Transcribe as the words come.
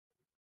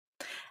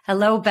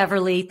Hello,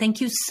 Beverly.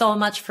 Thank you so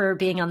much for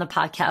being on the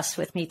podcast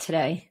with me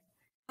today.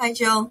 Hi,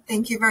 Jill.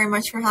 Thank you very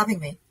much for having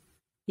me.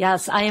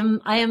 Yes, I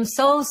am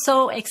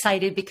so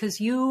excited because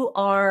you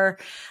are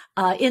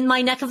in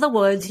my neck of the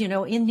woods,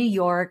 in New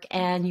York,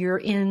 and you're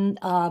in,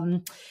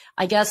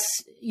 I guess,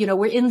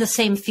 we're in the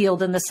same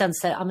field in the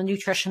sense that I'm a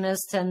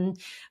nutritionist and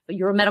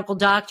you're a medical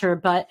doctor,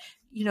 but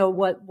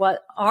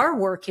what our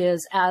work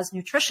is as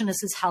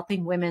nutritionists is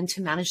helping women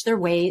to manage their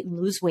weight and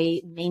lose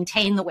weight and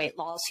maintain the weight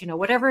loss,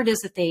 whatever it is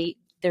that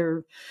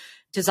their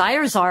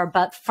desires are,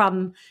 but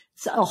from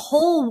a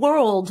whole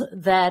world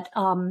that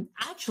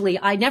actually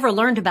I never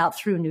learned about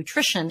through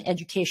nutrition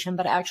education,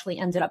 but actually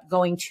ended up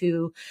going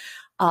to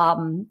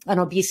an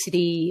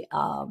obesity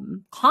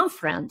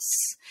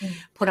conference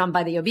put on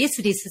by the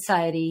Obesity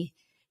Society.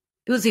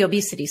 It was the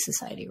Obesity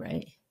Society,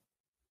 right?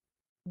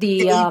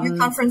 The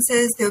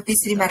conferences, the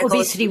Obesity Medical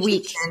Obesity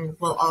Week, and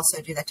we'll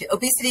also do that too.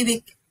 Obesity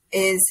Week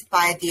is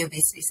by the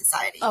Obesity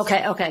Society.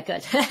 Okay,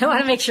 good. I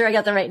want to make sure I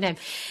got the right name.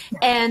 Yeah.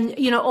 And,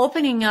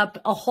 opening up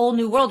a whole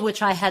new world,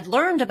 which I had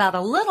learned about a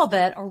little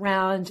bit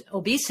around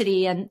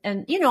obesity. And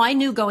I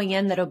knew going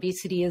in that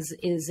obesity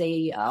is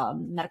a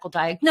medical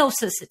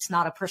diagnosis. It's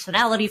not a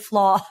personality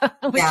flaw,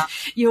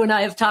 which you and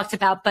I have talked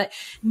about, but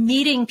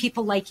meeting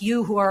people like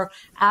you who are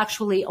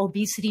actually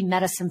obesity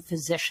medicine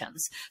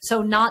physicians.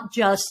 So not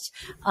just,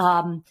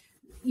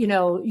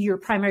 your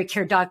primary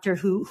care doctor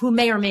who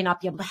may or may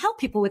not be able to help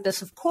people with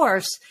this, of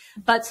course,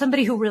 but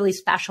somebody who really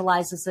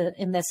specializes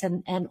in this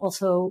and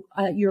also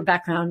your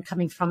background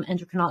coming from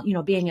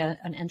being an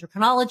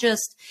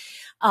endocrinologist.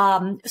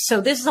 So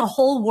this is a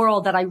whole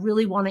world that I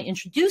really want to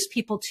introduce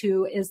people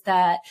to, is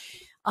that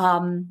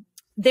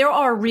there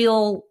are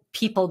real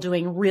people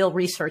doing real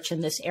research in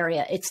this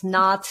area. It's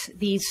not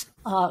these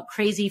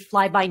crazy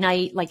fly by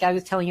night, like I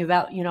was telling you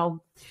about,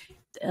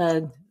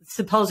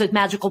 supposed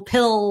magical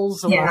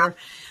pills, or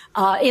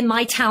in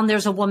my town,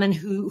 there's a woman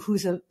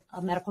who's a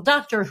medical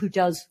doctor who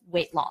does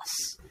weight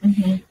loss,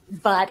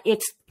 but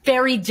it's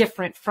very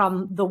different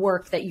from the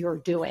work that you're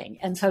doing.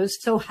 And so I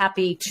was so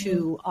happy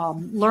to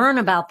learn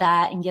about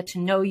that and get to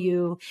know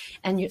you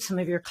and some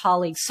of your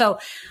colleagues. So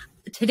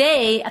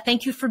today,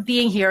 thank you for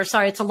being here.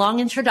 Sorry, it's a long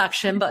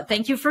introduction, but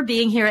thank you for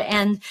being here.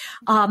 And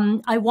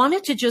I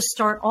wanted to just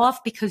start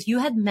off because you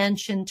had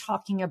mentioned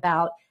talking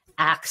about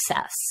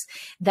access,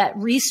 that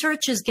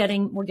research is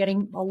we're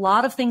getting a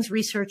lot of things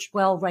researched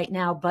well right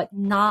now, but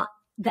not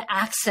the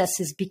access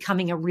is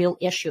becoming a real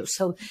issue.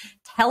 So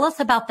tell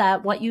us about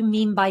that, what you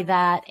mean by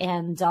that,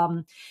 and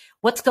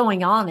what's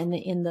going on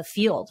in the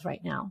field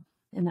right now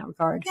in that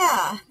regard.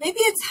 Yeah, maybe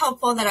it's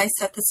helpful that I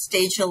set the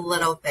stage a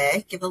little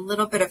bit, give a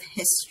little bit of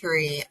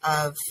history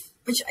of,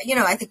 which,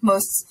 I think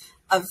most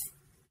of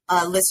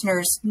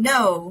listeners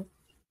know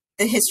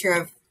the history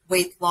of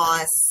weight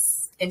loss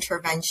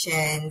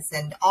interventions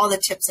and all the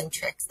tips and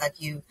tricks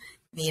that you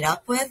meet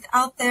up with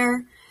out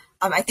there.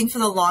 I think for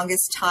the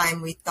longest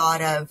time, we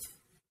thought of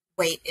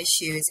weight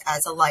issues as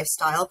a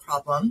lifestyle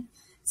problem.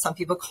 Some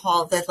people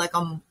called it like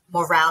a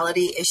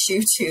morality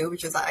issue too,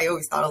 which is, I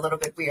always thought, a little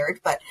bit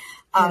weird. But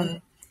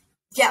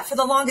for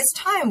the longest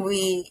time,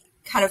 we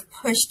kind of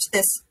pushed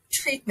this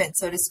treatment,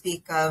 so to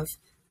speak, of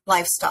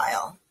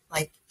lifestyle,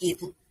 like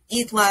eat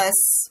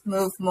less,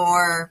 move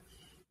more.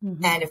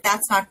 And if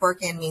that's not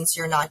working, it means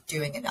you're not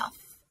doing enough.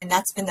 And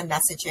that's been the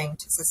messaging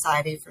to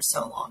society for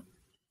so long.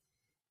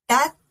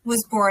 That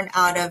was born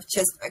out of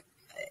just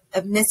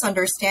a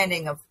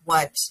misunderstanding of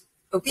what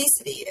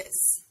obesity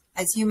is.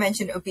 As you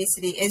mentioned,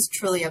 obesity is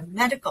truly a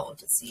medical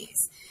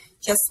disease,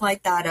 just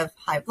like that of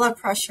high blood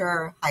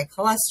pressure, high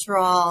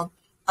cholesterol,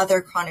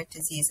 other chronic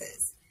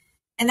diseases.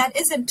 And that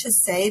isn't to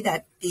say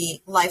that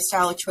the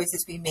lifestyle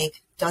choices we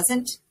make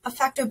doesn't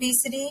affect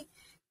obesity.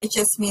 It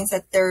just means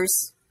that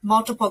there's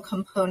multiple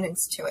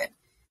components to it.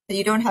 That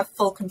you don't have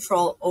full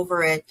control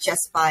over it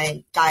just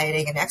by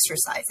dieting and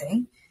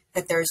exercising,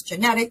 that there's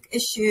genetic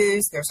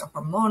issues, there's a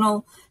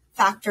hormonal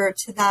factor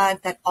to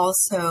that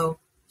also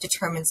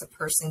determines a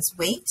person's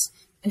weight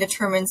and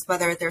determines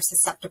whether they're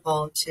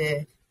susceptible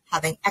to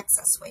having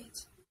excess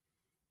weight.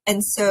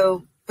 And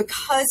so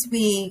because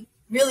we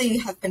really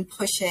have been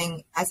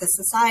pushing as a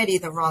society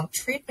the wrong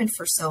treatment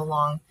for so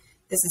long,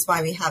 this is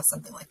why we have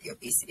something like the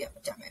obesity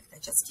epidemic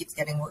that just keeps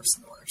getting worse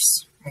and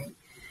worse, right?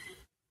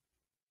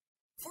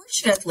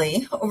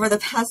 Fortunately, over the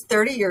past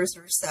 30 years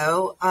or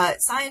so,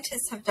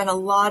 scientists have done a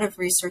lot of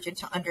research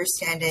into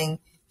understanding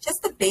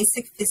just the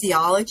basic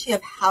physiology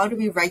of how do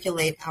we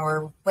regulate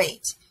our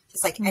weight,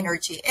 just like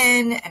energy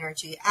in,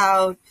 energy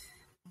out,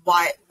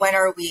 when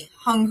are we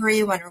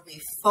hungry, when are we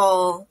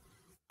full.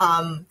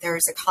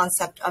 There's a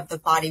concept of the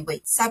body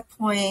weight set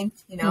point.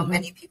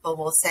 Many people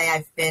will say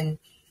I've been,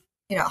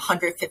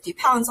 150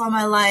 pounds all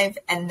my life,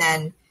 and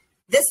then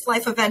this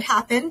life event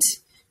happened,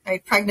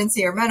 right?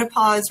 Pregnancy or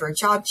menopause or a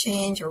job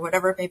change or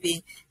whatever it may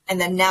be. And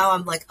then now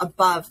I'm like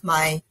above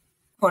my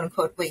quote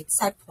unquote weight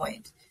set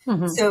point.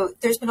 So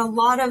there's been a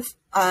lot of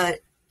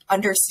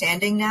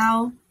understanding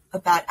now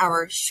about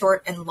our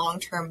short and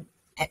long-term,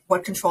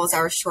 what controls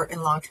our short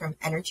and long-term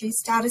energy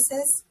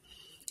statuses.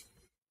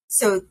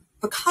 So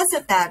because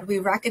of that, we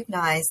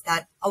recognize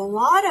that a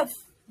lot of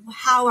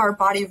how our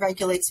body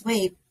regulates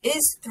weight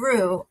is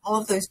through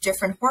all of those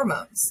different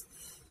hormones.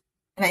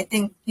 And I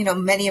think,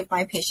 many of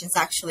my patients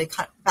actually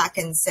come back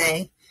and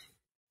say,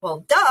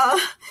 well, duh,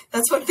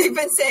 that's what they've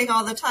been saying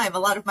all the time.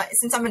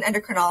 Since I'm an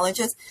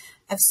endocrinologist,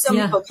 I have so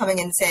many people coming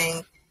in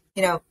saying,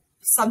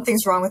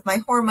 something's wrong with my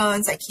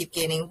hormones. I keep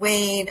gaining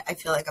weight. I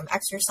feel like I'm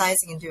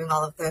exercising and doing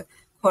all of the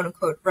quote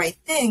unquote right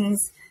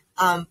things.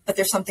 But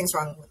there's something's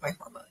wrong with my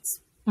hormones.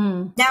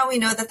 Now we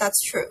know that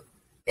that's true.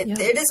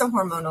 It is a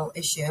hormonal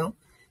issue.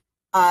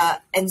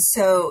 And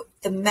so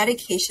the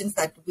medications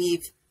that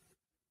we've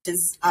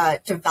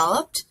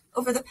developed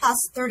over the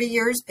past 30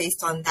 years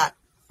based on that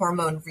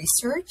hormone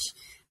research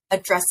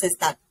addresses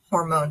that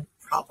hormone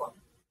problem.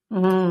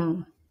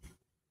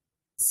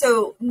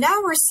 So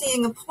now we're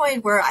seeing a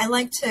point where I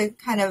like to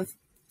kind of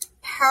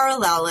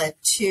parallel it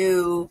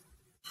to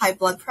high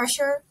blood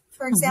pressure,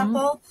 for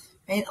example.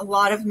 Right? A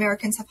lot of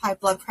Americans have high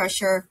blood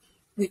pressure.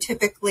 We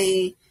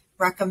typically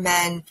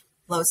recommend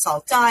low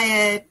salt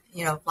diet,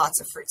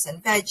 lots of fruits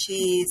and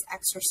veggies,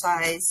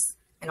 exercise,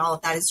 and all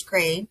of that is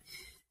great.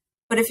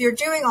 But if you're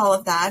doing all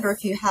of that, or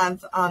if you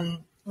have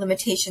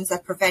limitations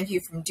that prevent you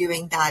from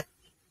doing that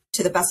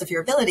to the best of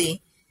your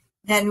ability,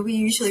 then we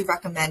usually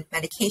recommend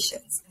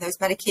medications. Those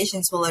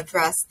medications will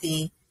address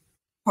the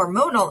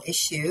hormonal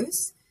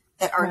issues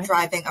that are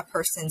driving a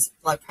person's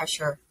blood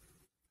pressure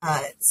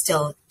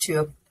still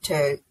to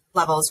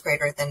levels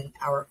greater than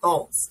our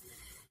goals.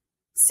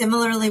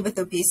 Similarly with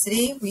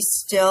obesity, we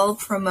still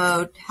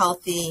promote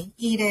healthy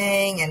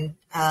eating and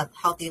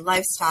healthy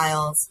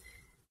lifestyles.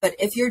 But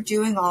if you're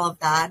doing all of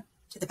that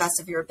to the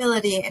best of your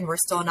ability and we're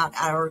still not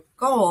at our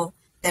goal,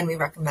 then we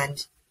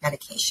recommend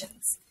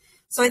medications.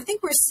 So I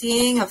think we're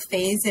seeing a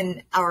phase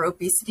in our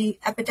obesity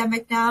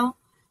epidemic now,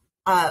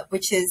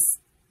 which is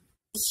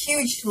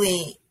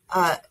hugely,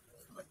 I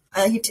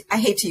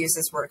hate to use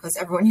this word because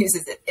everyone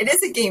uses it. It is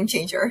a game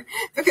changer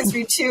because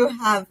we too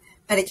have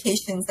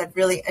medications that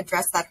really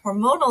address that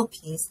hormonal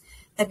piece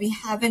that we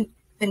haven't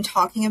been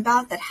talking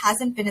about, that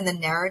hasn't been in the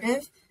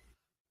narrative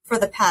for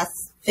the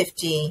past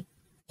 50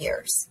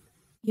 years.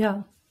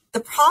 Yeah. The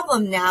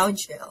problem now,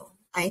 Jill,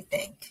 I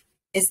think,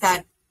 is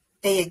that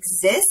they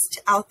exist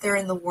out there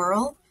in the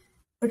world,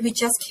 but we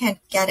just can't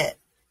get it.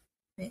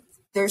 Right?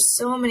 There's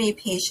so many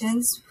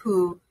patients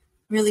who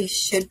really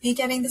should be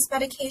getting this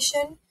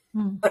medication,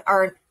 but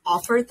aren't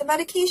offered the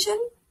medication,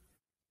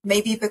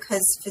 maybe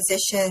because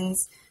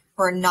physicians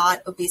who are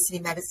not obesity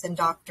medicine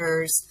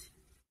doctors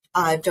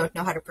don't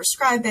know how to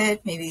prescribe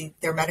it. Maybe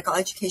their medical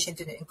education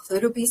didn't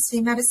include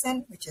obesity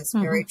medicine, which is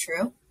very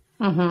true.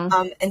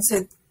 And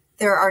so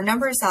there are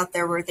numbers out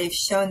there where they've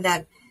shown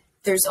that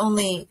there's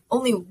only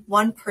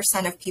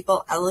 1% of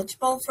people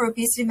eligible for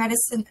obesity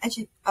medicine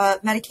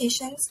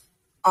medications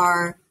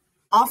are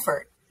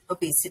offered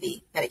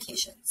obesity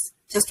medications.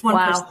 Just 1%.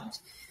 Wow.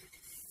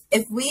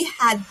 If we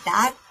had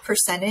that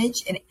percentage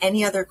in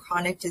any other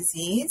chronic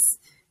disease,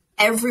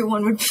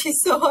 everyone would be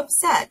so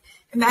upset.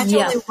 Imagine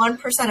only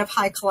 1% of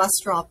high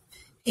cholesterol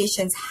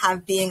patients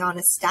have being on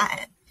a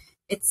statin.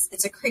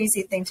 It's a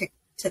crazy thing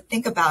to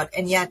think about,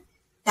 and yet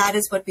that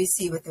is what we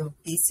see with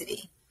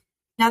obesity.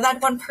 Now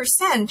that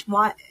 1%,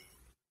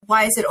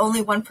 why is it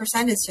only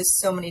 1%? Is just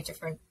so many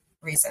different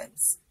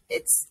reasons.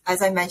 It's,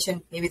 as I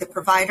mentioned, maybe the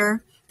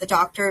provider, the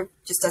doctor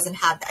just doesn't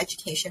have the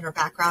education or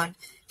background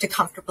to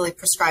comfortably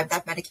prescribe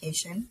that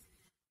medication.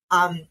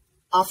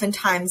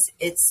 Oftentimes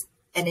it's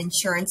an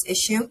insurance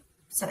issue.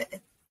 So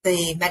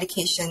the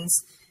medications,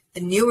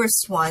 the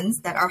newest ones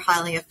that are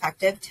highly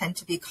effective, tend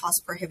to be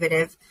cost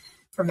prohibitive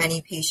for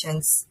many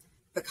patients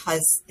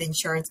because the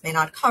insurance may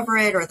not cover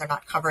it, or they're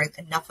not covering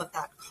enough of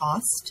that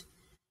cost.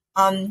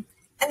 And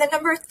then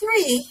number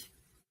 3,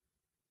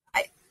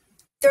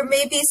 there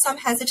may be some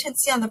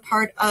hesitancy on the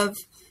part of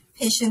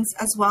patients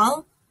as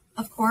well,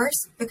 of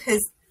course,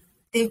 because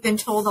they've been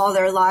told all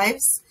their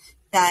lives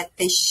that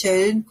they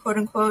should, quote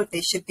unquote,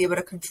 they should be able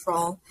to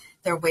control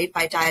their weight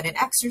by diet and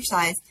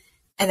exercise.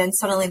 And then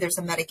suddenly there's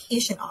a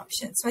medication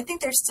option. So I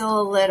think there's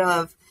still a little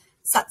of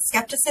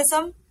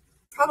skepticism,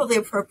 probably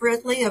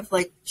appropriately, of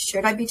like,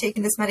 should I be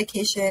taking this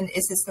medication?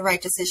 Is this the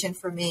right decision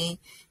for me?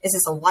 Is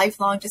this a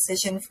lifelong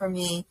decision for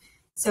me?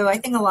 So I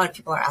think a lot of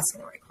people are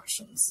asking the right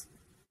questions.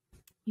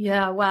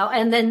 Yeah, wow.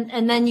 And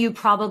then you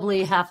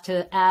probably have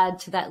to add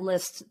to that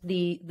list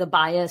the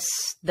bias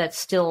that's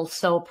still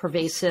so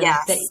pervasive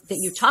that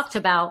you talked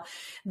about,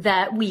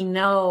 that we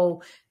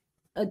know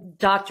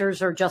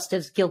doctors are just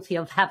as guilty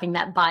of having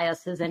that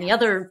bias as any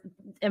other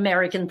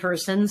American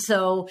person.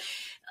 So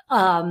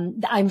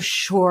I'm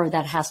sure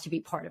that has to be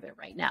part of it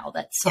right now,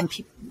 that some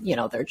people,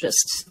 they're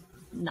just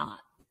not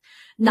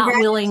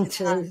willing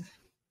to.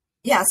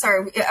 Yeah,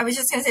 sorry. I was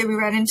just going to say we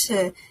ran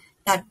into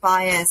that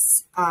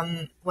bias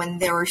when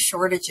there were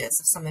shortages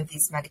of some of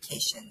these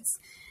medications.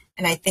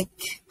 And I think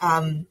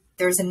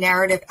there's a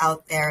narrative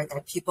out there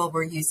that people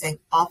were using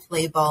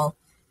off-label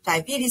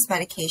diabetes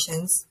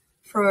medications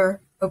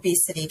for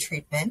obesity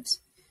treatment,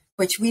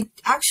 which we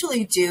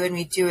actually do, and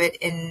we do it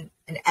in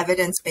an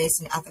evidence-based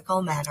and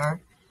ethical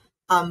manner.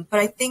 But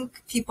I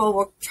think people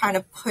were trying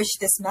to push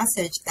this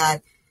message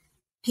that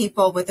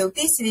people with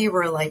obesity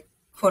were like,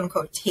 quote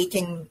unquote,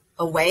 taking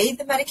away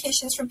the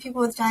medications from people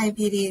with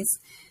diabetes.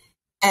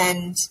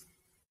 And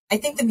I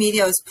think the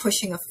media is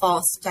pushing a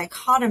false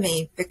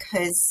dichotomy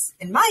because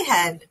in my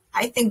head,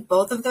 I think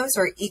both of those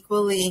are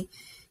equally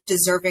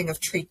deserving of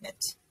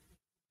treatment.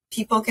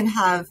 People can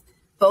have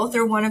both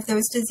or one of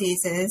those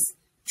diseases.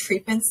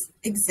 Treatments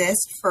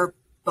exist for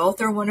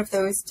both or one of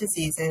those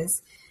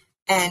diseases.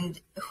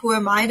 And who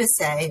am I to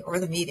say, or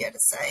the media to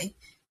say,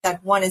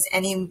 that one is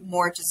any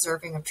more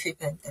deserving of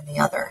treatment than the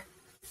other?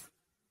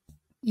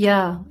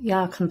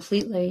 Yeah,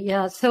 completely.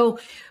 Yeah. So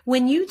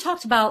when you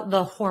talked about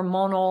the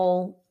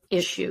hormonal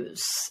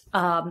issues,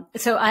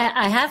 so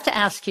I have to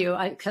ask you,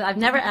 because I've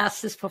never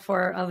asked this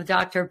before of a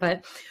doctor,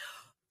 but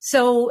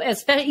so,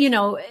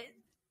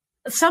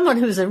 someone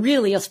who's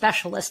really a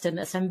specialist in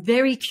this, I'm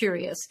very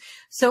curious.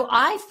 So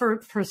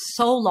for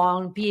so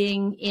long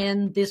being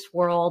in this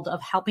world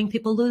of helping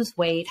people lose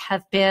weight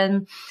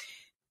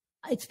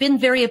it's been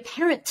very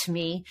apparent to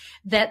me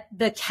that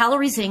the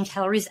calories in,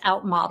 calories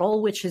out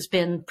model, which has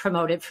been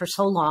promoted for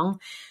so long,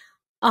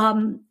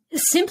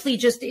 simply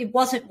it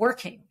wasn't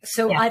working.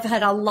 So yeah. I've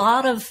had a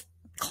lot of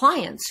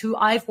clients who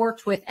I've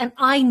worked with, and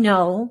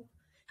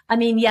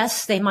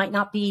yes, they might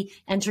not be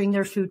entering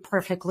their food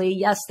perfectly.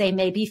 Yes, they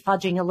may be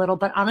fudging a little,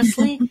 but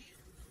honestly,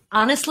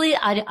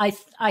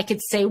 I could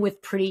say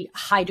with pretty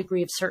high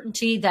degree of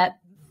certainty that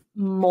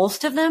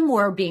most of them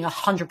were being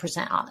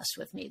 100% honest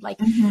with me. Like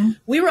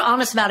we were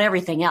honest about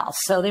everything else.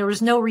 So there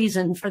was no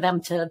reason for them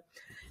to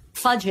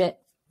fudge it.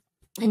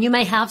 And you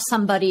may have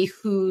somebody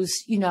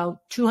who's,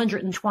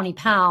 220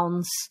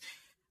 pounds,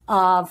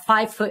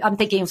 5 foot, I'm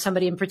thinking of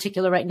somebody in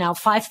particular right now,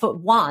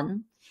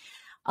 5'1".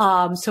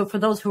 So for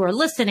those who are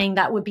listening,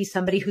 that would be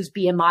somebody whose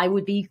BMI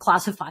would be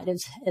classified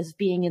as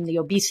being in the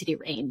obesity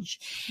range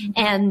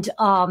and,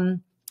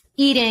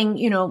 eating,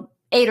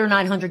 800 or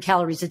 900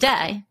 calories a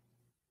day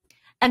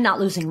and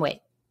not losing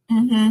weight.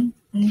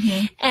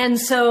 And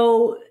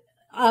so,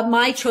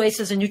 my choice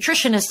as a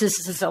nutritionist is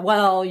to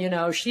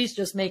say, she's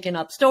just making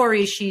up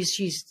stories.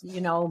 She's,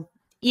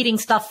 eating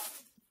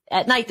stuff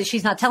at night that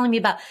she's not telling me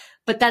about,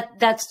 but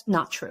that's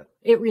not true.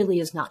 It really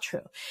is not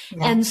true.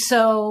 Yeah. And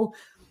so,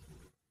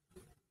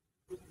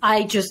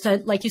 I just,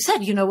 like you said,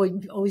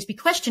 would always be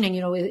questioning,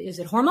 is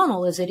it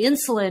hormonal? Is it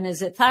insulin?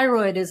 Is it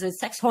thyroid? Is it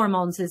sex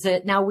hormones? Is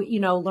it now,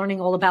 learning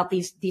all about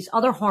these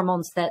other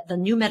hormones that the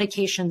new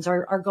medications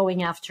are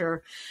going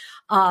after,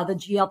 the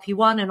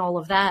GLP-1 and all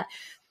of that.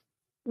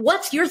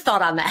 What's your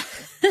thought on that?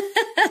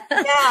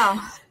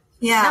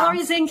 Yeah.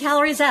 Calories in,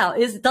 calories out.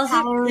 Is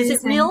it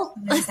real?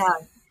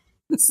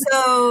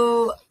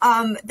 So,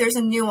 there's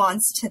a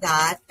nuance to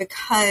that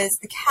because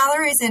the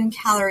calories in,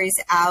 calories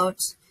out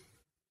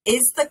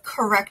is the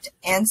correct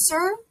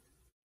answer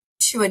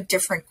to a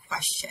different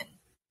question,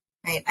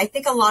 right? I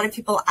think a lot of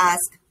people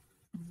ask,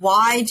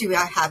 why do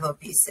I have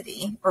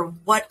obesity or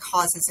what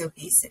causes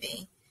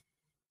obesity?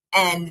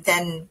 And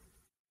then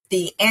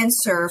the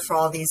answer for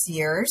all these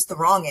years, the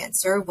wrong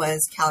answer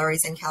was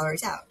calories in,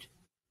 calories out.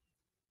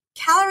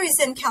 Calories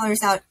in,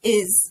 calories out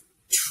is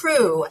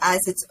true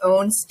as its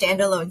own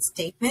standalone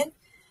statement,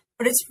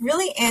 but it's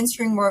really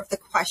answering more of the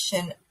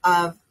question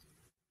of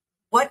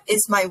what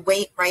is my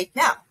weight right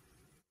now?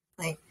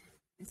 Like,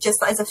 just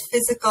as a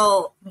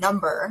physical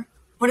number,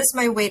 what is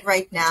my weight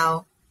right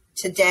now?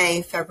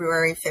 Today,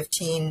 February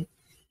 15,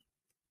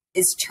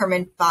 is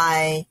determined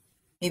by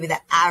maybe the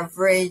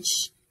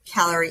average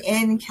calorie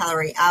in,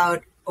 calorie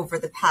out over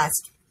the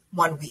past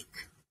 1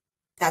 week.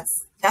 That's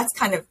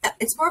kind of,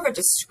 it's more of a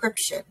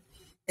description.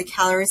 The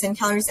calories in,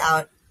 calories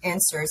out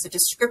answer is a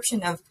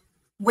description of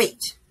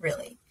weight,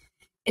 really.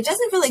 It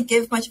doesn't really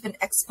give much of an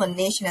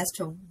explanation as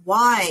to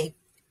why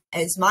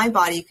is my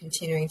body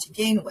continuing to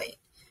gain weight.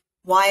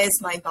 Why is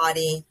my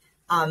body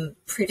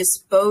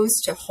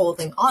predisposed to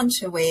holding on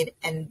to weight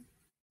and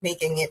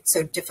making it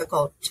so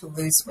difficult to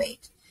lose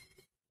weight?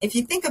 If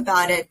you think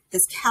about it,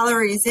 this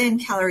calories in,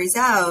 calories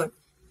out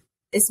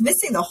is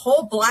missing the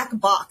whole black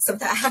box of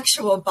the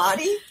actual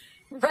body.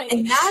 Right.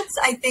 And that's,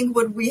 I think,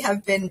 what we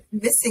have been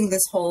missing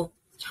this whole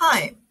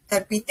time,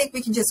 that we think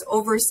we can just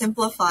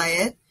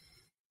oversimplify it.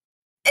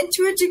 And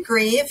to a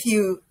degree, if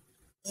you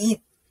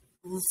eat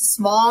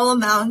small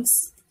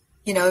amounts,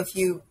 if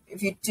you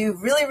do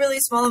really, really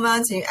small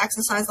amounts and you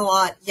exercise a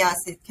lot, yes,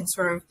 it can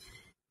sort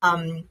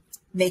of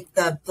make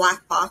the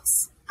black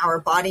box, our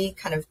body,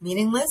 kind of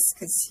meaningless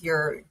because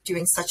you're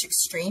doing such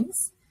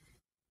extremes.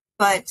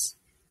 But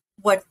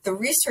what the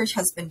research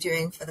has been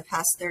doing for the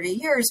past 30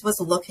 years was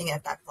looking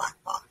at that black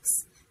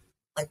box.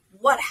 Like,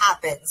 what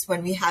happens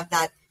when we have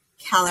that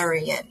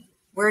calorie in?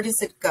 Where does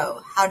it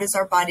go? How does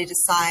our body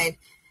decide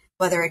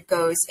whether it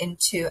goes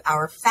into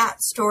our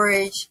fat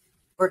storage,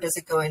 or does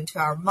it go into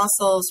our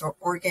muscles or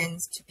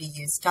organs to be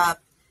used up?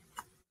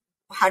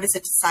 How does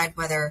it decide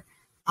whether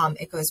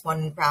it goes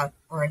one route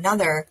or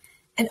another?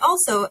 And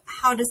also,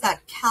 how does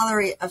that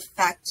calorie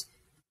affect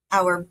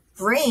our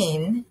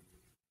brain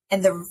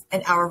and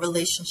our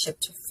relationship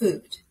to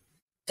food?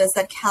 Does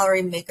that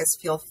calorie make us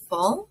feel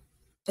full,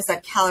 Does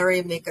that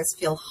calorie make us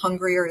feel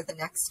hungrier the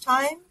next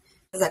time?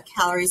 Does that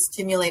calorie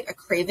stimulate a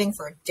craving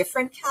for a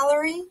different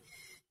calorie?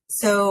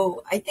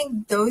 So I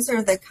think those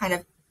are the kind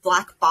of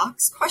black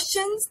box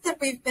questions that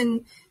we've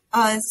been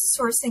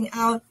sourcing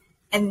out.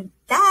 And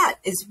that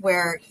is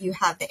where you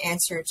have the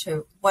answer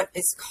to what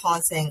is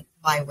causing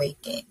my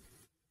weight gain.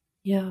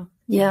 Yeah.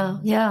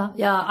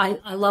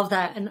 I love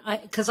that. And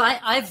because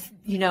I've,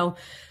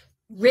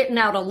 written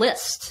out a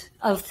list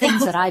of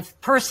things that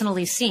I've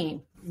personally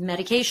seen,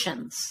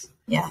 medications.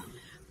 Yeah.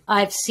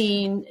 I've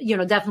seen,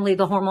 definitely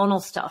the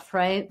hormonal stuff,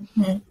 right?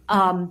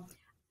 Mm-hmm.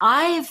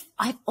 I've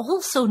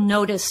also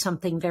noticed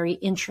something very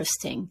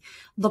interesting,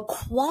 the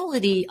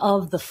quality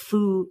of the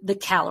food, the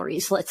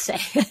calories, let's say,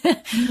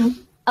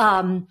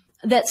 mm-hmm.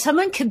 That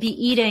someone could be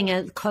eating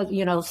a,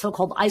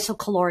 so-called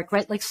isocaloric,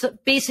 right? Like, so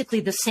basically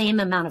the same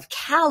amount of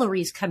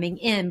calories coming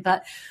in,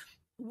 but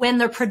when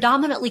they're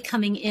predominantly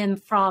coming in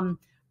from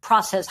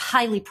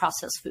highly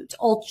processed foods,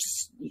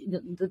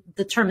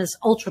 the term is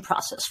ultra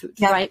processed foods,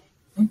 yep. Right?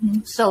 Mm-hmm.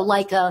 So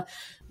like a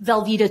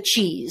Velveeta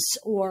cheese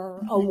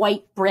or a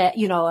white bread,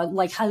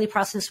 like highly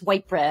processed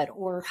white bread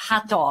or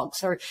hot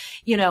dogs or,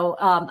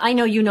 I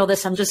know you know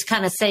this, I'm just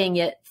kind of saying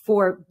it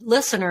for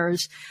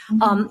listeners,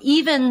 mm-hmm.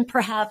 Even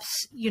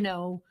perhaps,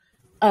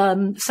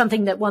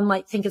 something that one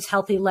might think is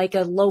healthy, like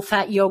a low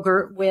fat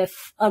yogurt with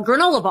a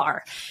granola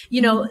bar,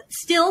 mm-hmm.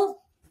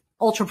 Still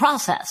ultra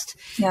processed.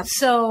 Yep.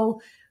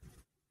 So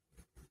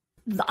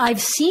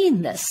I've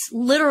seen this,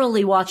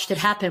 literally watched it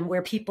happen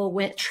where people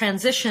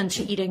transitioned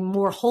to eating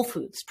more whole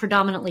foods,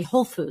 predominantly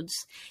whole foods,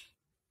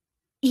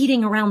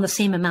 eating around the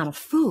same amount of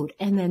food.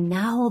 And then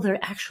now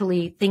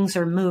things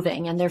are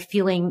moving and they're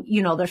feeling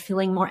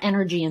more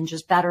energy and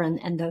just better.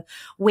 And the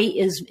weight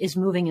is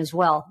moving as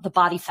well, the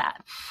body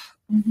fat.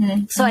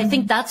 Mm-hmm. So I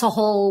think that's a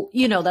whole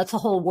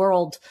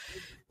world,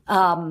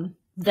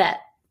 that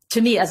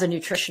to me as a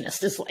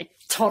nutritionist is like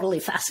totally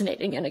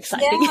fascinating and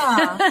exciting.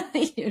 Yeah.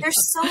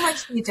 There's so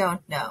much we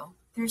don't know.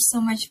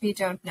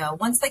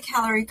 Once the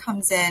calorie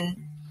comes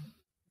in,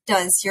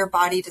 does your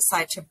body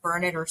decide to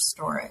burn it or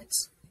store it?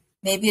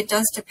 Maybe it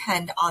does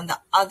depend on the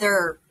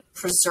other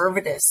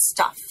preservative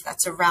stuff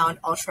that's around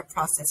ultra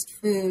processed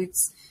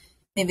foods.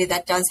 Maybe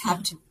that does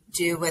have to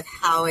do with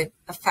how it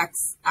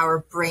affects our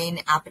brain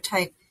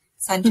appetite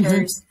centers.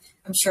 Mm-hmm.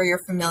 I'm sure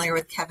you're familiar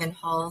with Kevin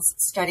Hall's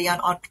study on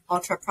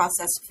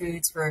ultra-processed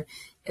foods, where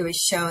it was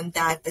shown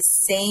that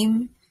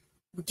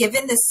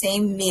given the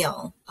same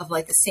meal of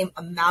like the same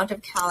amount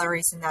of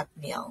calories in that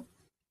meal,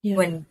 yeah.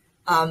 When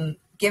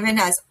given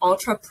as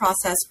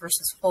ultra-processed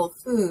versus whole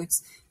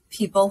foods,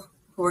 people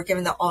who were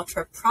given the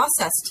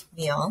ultra-processed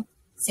meal,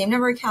 same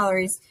number of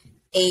calories,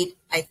 ate,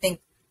 I think,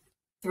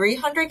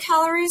 300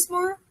 calories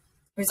more.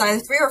 It was either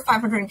 300 or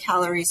 500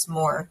 calories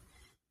more.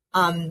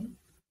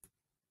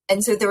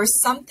 And so there was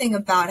something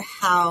about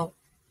how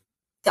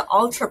the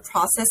ultra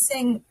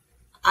processing,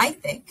 I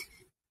think,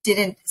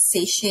 didn't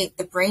satiate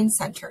the brain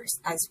centers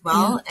as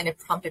well. Yeah. And it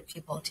prompted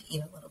people to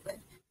eat a little bit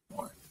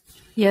more.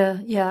 Yeah.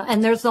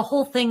 And there's the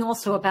whole thing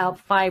also about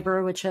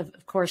fiber, which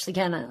of course,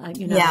 again,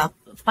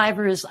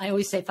 fiber is, I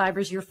always say fiber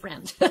is your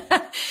friend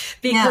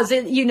because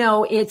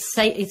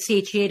it's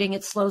satiating,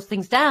 it slows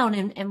things down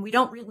and we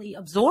don't really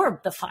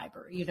absorb the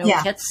fiber,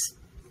 it gets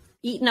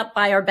eaten up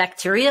by our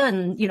bacteria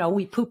and,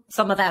 we poop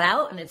some of that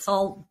out and it's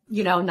all,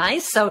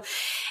 nice. So,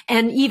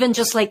 and even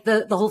just like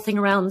the whole thing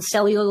around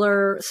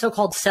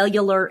so-called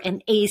cellular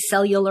and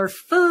acellular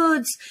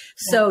foods.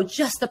 Yeah. So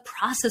just the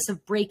process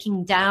of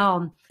breaking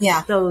down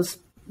those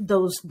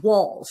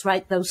walls,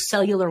 right? Those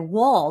cellular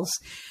walls,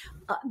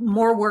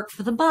 more work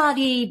for the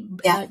body.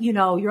 Yeah.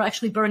 You're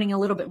actually burning a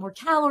little bit more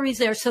calories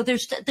there. So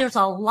there's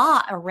a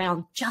lot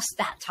around just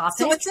that topic.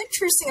 So what's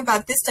interesting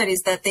about this study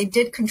is that they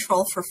did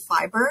control for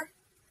fiber.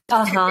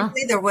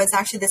 Technically, there was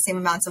actually the same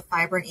amounts of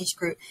fiber in each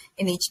group,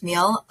 in each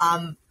meal.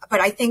 But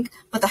I think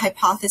what the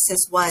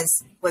hypothesis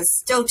was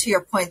still, to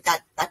your point,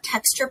 that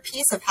texture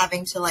piece of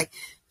having to like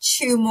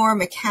chew more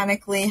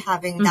mechanically,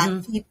 having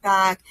that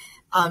feedback,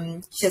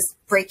 just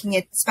breaking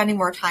it, spending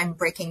more time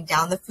breaking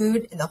down the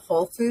food in the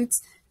whole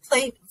foods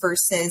plate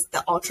versus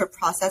the ultra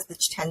processed,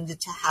 which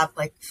tended to have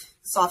like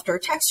softer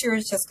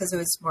textures just because it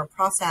was more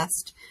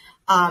processed.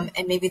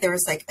 And maybe there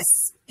was like a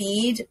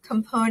speed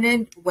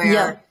component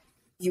where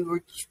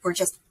you were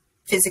just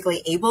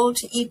physically able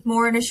to eat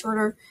more in a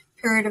shorter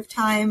period of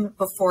time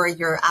before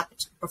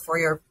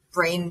your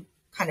brain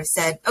kind of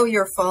said, "Oh,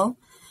 you're full."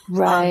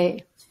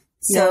 Right.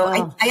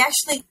 I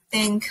actually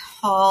think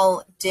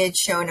Hall did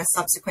show in a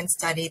subsequent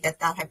study that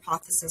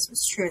hypothesis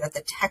was true, that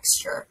the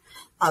texture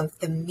of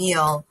the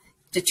meal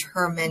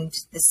determined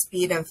the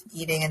speed of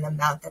eating and the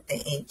amount that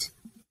they ate.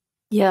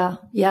 Yeah.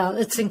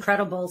 It's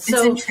incredible. So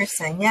it's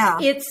interesting. Yeah.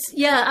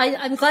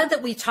 I'm glad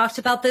that we talked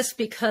about this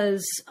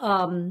because,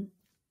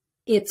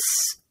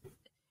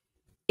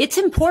 it's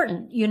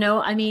important,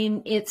 I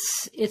mean,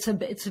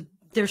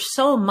 there's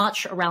so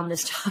much around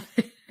this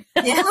topic.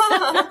 Yeah.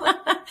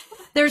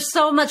 There's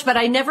so much, but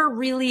I never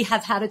really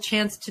have had a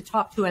chance to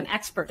talk to an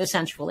expert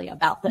essentially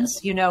about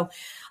this,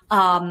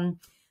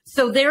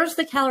 So there's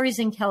the calories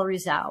in,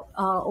 calories out.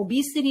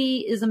 Obesity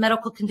is a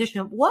medical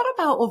condition. What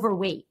about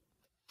overweight?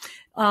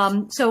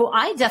 So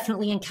I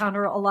definitely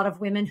encounter a lot of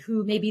women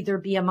who maybe their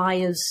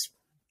BMI is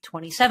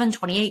 27,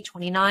 28,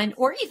 29,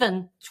 or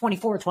even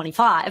 24,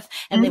 25,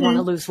 and they want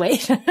to lose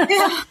weight,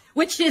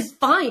 which is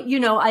fine.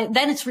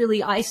 Then it's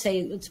really, I say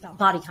it's about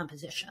body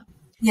composition.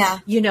 Yeah.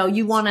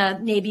 You want to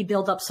maybe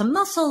build up some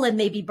muscle and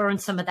maybe burn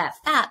some of that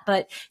fat,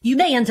 but you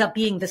may end up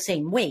being the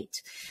same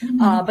weight.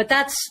 But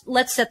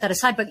let's set that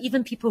aside. But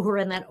even people who are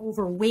in that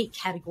overweight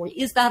category,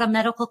 is that a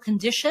medical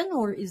condition,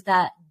 or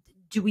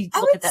do we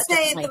look at that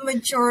differently? I would say the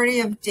majority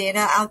of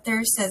data out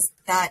there says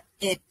that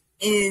it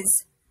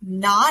is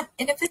not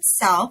in of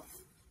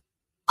itself,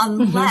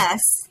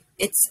 unless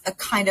it's a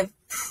kind of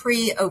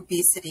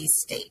pre-obesity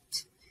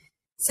state.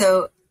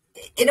 So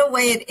in a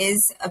way, it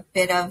is a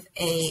bit of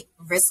a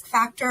risk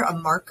factor, a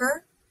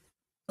marker.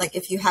 Like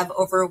if you have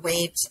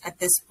overweight at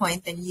this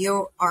point, then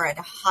you are at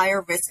a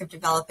higher risk of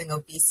developing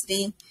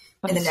obesity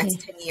in the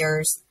next 10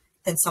 years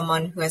than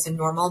someone who has a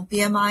normal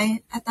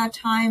BMI at that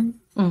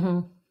time.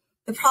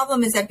 The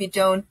problem is that we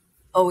don't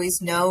always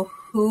know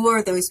who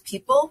are those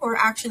people who are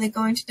actually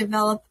going to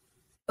develop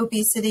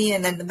obesity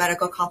and then the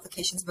medical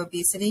complications of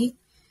obesity.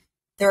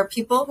 There are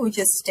people who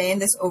just stay in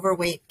this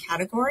overweight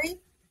category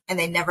and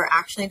they never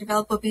actually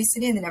develop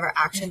obesity and they never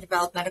actually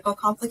develop medical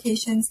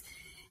complications.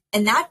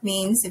 And that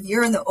means if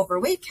you're in the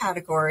overweight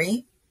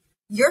category,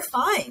 you're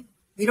fine.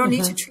 We don't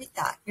need to treat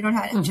that. We don't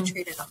have to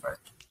treat a number.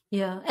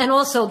 Yeah. And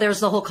also there's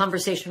the whole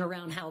conversation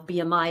around how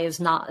BMI is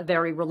not a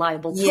very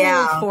reliable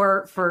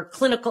tool for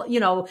clinical,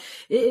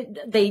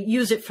 they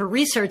use it for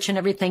research and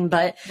everything,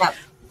 but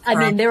I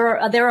mean, there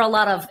are a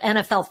lot of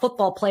NFL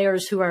football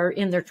players who are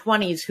in their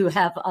 20s who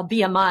have a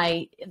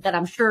BMI that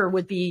I'm sure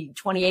would be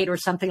 28 or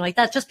something like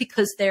that, just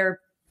because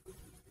they're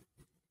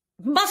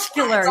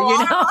muscular,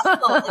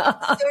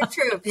 It's so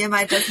true.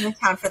 BMI doesn't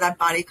account for that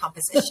body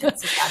composition.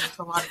 So there's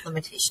a lot of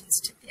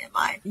limitations to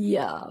BMI.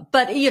 Yeah.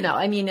 But,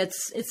 I mean,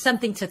 it's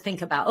something to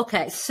think about.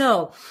 Okay.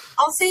 So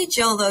I'll say,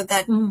 Jill, though,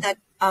 that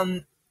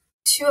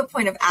to a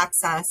point of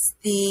access,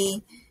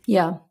 the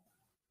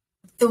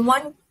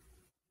one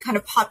kind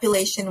of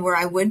population where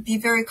I would be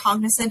very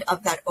cognizant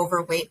of that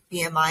overweight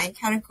BMI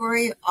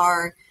category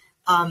are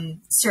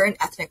certain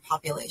ethnic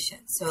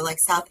populations. So like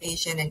South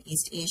Asian and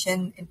East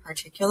Asian in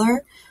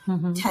particular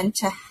tend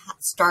to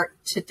start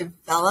to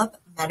develop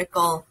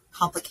medical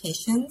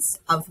complications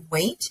of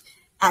weight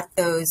at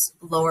those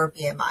lower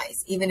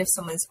BMIs. Even if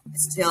someone's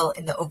still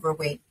in the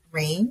overweight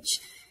range,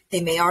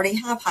 they may already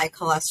have high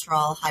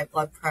cholesterol, high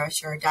blood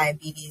pressure,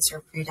 diabetes,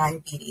 or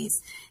prediabetes.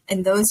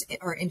 And those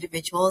are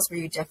individuals where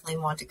you definitely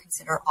want to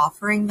consider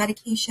offering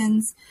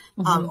medications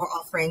or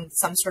offering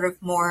some sort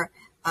of more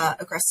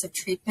aggressive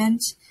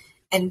treatment.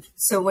 And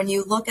so when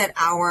you look at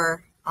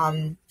our,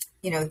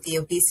 the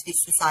Obesity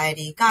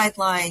Society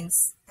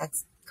guidelines, that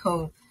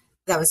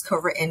was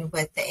co-written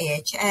with the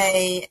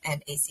AHA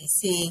and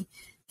ACC,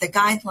 the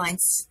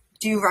guidelines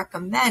do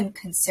recommend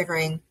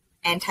considering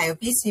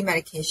anti-obesity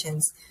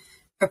medications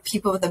for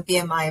people with a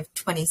BMI of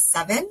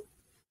 27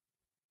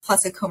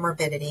 plus a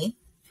comorbidity,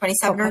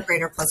 27 or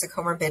greater plus a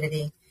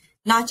comorbidity,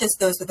 not just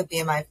those with a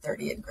BMI of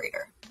 30 and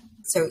greater.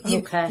 So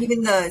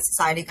even the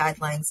society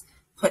guidelines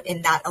put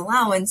in that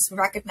allowance,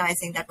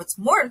 recognizing that what's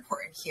more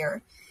important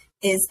here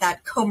is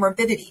that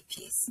comorbidity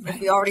piece. If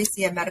we already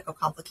see a medical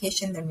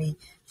complication, then we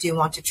do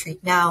want to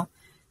treat now.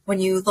 When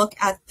you look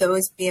at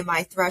those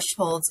BMI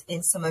thresholds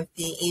in some of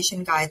the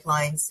Asian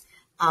guidelines,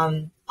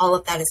 all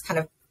of that is kind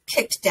of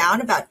kicked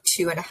down about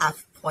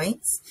 2.5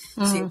 points.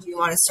 So you do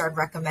want to start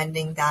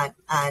recommending that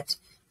at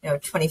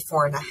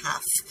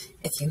 24.5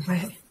 if you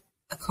have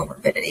a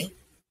comorbidity.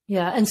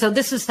 Yeah. And so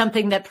this is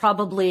something that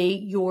probably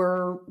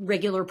your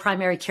regular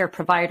primary care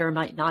provider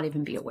might not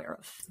even be aware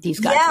of, these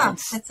guidelines. Yeah,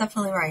 that's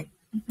definitely right.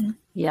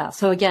 Yeah.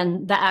 So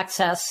again, the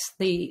access,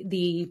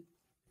 the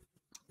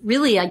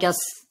really, I guess,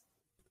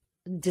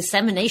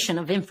 dissemination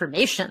of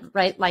information,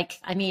 right? Like,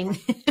 I mean,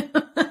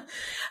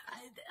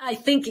 I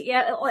think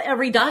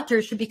every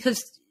doctor should,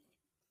 because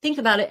think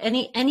about it.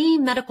 Any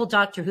medical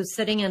doctor who's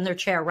sitting in their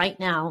chair right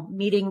now,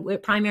 meeting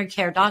with primary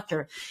care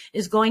doctor,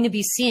 is going to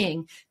be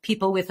seeing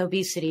people with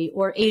obesity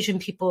or Asian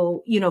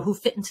people, who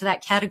fit into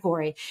that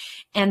category.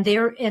 And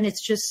they're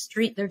just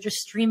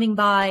streaming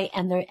by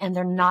and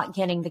they're not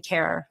getting the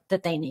care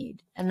that they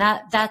need. And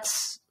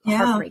that's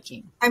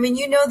heartbreaking. I mean,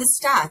 the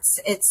stats,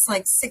 it's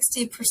like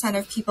 60%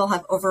 of people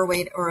have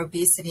overweight or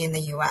obesity in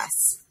the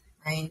US.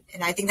 Right.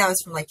 And I think that was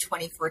from like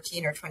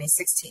 2014 or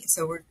 2016.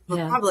 So we're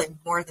probably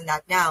more than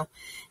that now.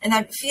 And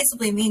that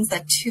feasibly means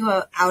that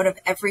 2 out of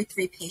every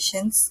 3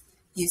 patients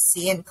you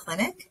see in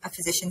clinic, a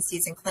physician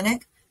sees in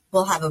clinic,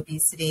 will have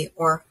obesity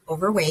or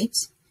overweight.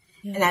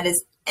 Yeah. And that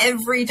is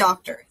every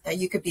doctor. That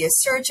you could be a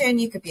surgeon,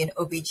 you could be an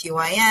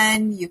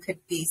OBGYN, you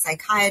could be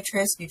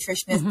psychiatrist,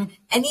 nutritionist,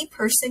 any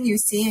person you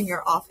see in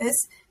your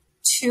office,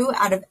 2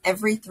 out of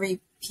every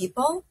 3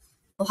 people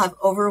will have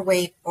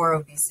overweight or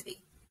obesity.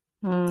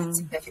 That's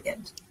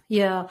significant.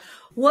 Yeah.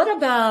 What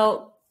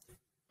about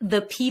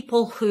the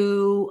people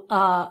who,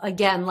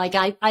 again, like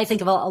I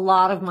think of a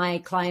lot of my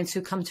clients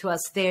who come to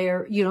us,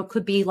 they're,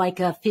 could be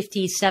like a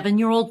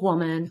 57-year-old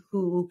woman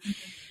who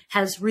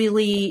has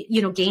really,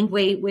 gained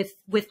weight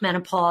with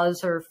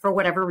menopause, or for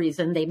whatever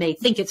reason. They may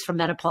think it's from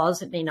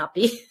menopause. It may not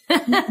be.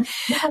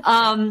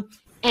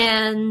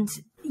 And,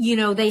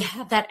 they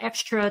have that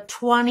extra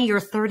 20 or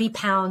 30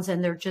 pounds,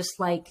 and they're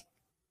just like,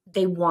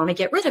 they want to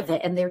get rid of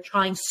it, and they're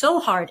trying so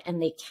hard and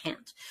they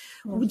can't.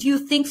 Would you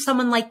think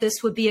someone like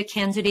this would be a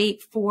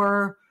candidate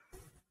for,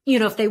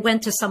 if they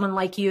went to someone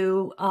like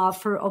you,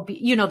 for,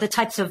 the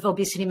types of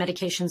obesity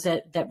medications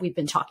that we've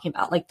been talking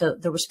about, like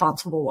the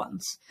responsible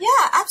ones? Yeah,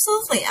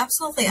 absolutely.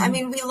 Absolutely. I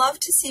mean, we love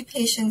to see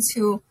patients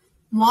who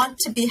want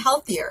to be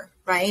healthier,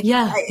 right?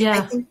 Yeah.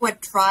 I think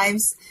what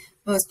drives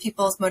most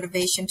people's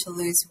motivation to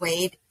lose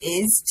weight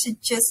is to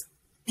just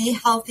be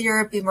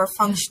healthier, be more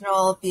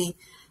functional, be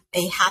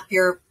a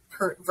happier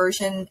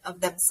version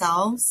of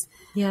themselves.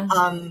 Yeah.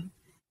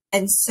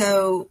 And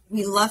so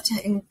we love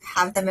to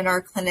have them in our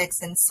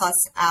clinics and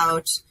suss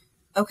out,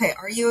 okay,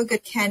 are you a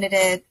good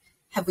candidate?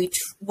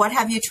 What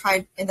have you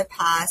tried in the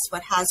past?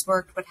 What has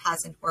worked? What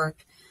hasn't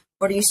worked?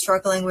 What are you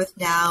struggling with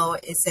now?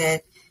 Is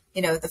it,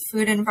 the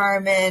food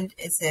environment?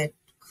 Is it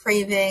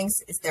cravings?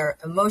 Is there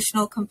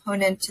emotional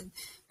component to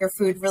your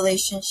food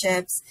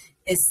relationships?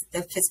 Is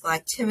the physical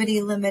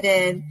activity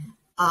limited?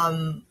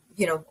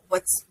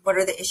 What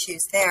are the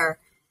issues there?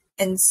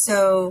 And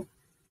so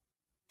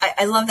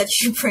I love that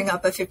you bring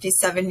up a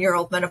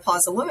 57-year-old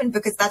menopausal woman,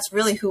 because that's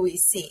really who we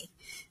see.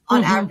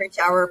 On average,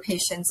 our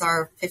patients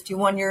are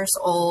 51 years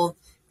old.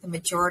 The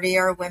majority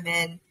are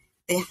women.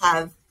 They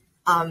have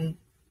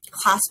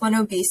class 1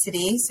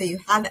 obesity, so you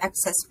have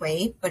excess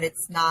weight, but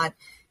it's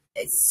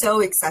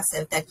so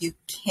excessive that you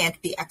can't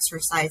be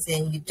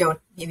exercising.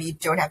 Maybe you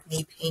don't have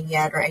knee pain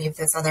yet, or any of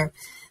those other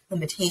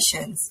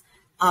limitations.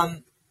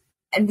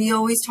 And we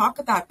always talk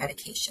about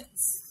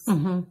medications,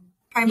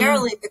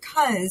 primarily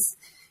because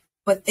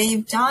what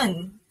they've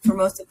done for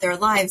most of their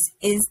lives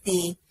is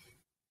the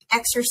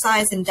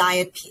exercise and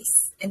diet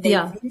piece. And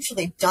they've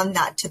usually done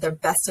that to the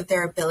best of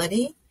their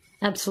ability.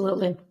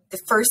 Absolutely.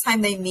 The first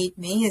time they meet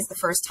me is the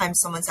first time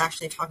someone's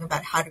actually talking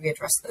about how do we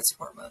address those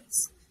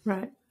hormones.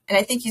 Right. And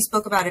I think you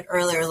spoke about it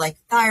earlier, like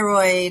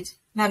thyroid,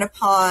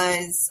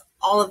 menopause,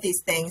 all of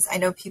these things. I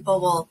know people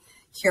will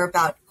hear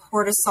about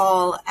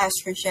cortisol,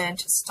 estrogen,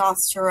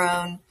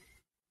 testosterone,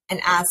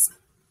 and ask,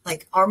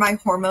 like, are my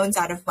hormones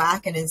out of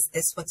whack, and is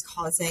this what's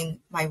causing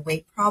my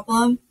weight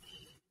problem?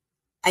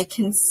 I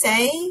can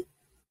say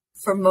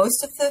for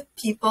most of the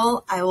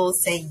people, I will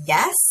say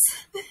yes,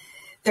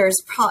 there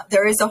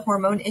is a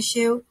hormone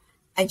issue.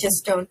 I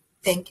just don't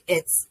think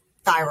it's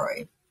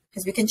thyroid,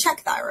 because we can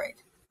check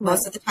thyroid.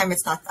 Most of the time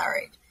it's not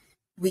thyroid.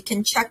 We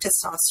can check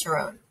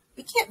testosterone.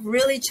 We can't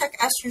really check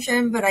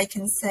estrogen, but I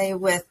can say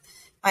with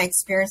my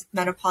experience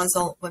with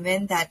menopausal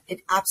women that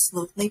it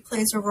absolutely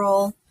plays a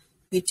role.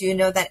 We do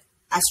know that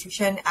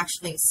estrogen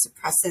actually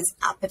suppresses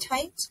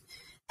appetite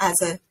as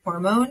a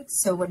hormone.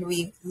 So when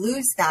we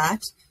lose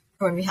that,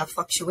 or when we have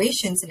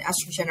fluctuations in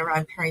estrogen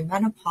around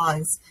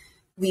perimenopause,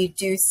 we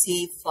do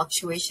see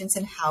fluctuations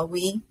in how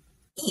we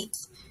eat,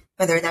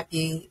 whether that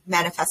be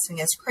manifesting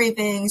as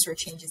cravings or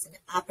changes in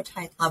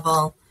appetite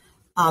level.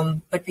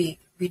 But we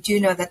do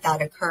know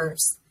that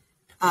occurs.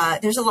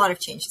 There's a lot of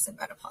changes in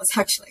menopause,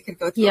 actually. I could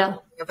go through a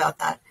whole thing about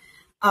that.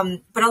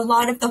 But a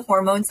lot of the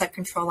hormones that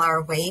control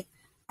our weight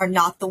are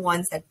not the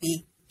ones that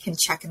we can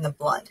check in the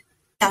blood.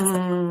 That's the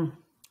problem.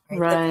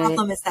 Right? The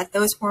problem is that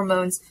those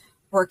hormones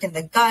work in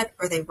the gut,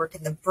 or they work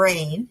in the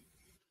brain.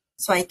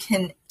 So I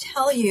can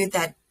tell you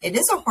that it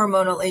is a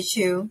hormonal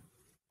issue,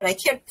 but I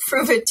can't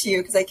prove it to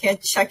you because I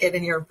can't check it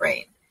in your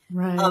brain.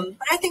 Right.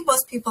 But I think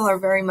most people are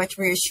very much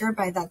reassured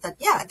by that,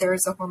 yeah, there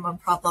is a hormone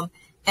problem,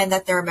 and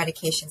that there are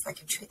medications that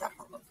can treat that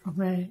hormone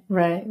problem.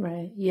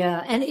 Right.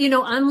 Yeah. And,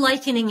 I'm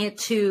likening it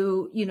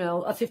to,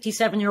 a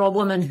 57-year-old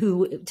woman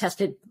who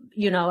tested,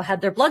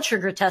 had their blood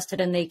sugar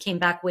tested, and they came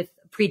back with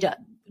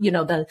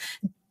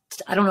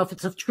I don't know if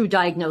it's a true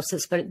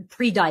diagnosis, but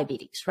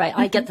pre-diabetes, right?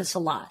 I get this a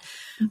lot.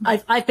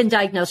 I've been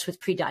diagnosed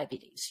with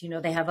pre-diabetes.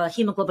 They have a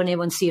hemoglobin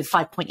A1C of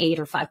 5.8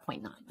 or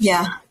 5.9.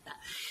 Yeah. Like that.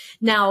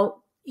 Now,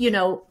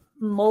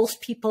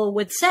 most people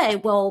would say,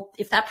 well,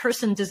 if that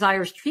person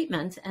desires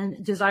treatment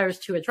and desires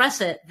to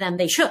address it, then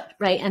they should,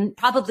 right? And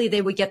probably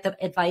they would get the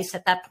advice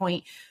at that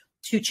point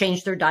to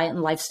change their diet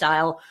and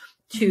lifestyle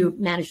to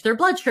manage their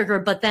blood sugar.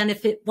 But then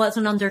if it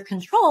wasn't under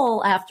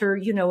control after,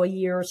 a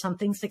year or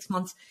something, 6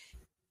 months,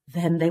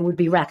 then they would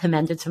be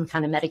recommended some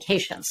kind of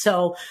medication.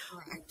 So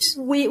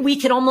we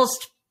could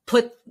almost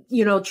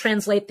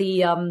translate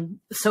the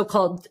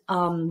so-called,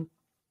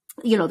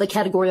 the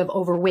category of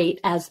overweight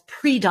as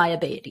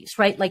pre-diabetes,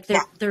 right? Like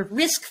their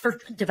risk for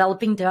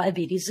developing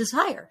diabetes is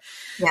higher.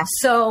 Yeah.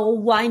 So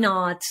why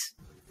not,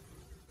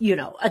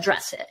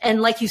 address it?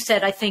 And like you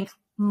said, I think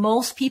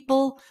most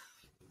people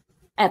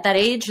at that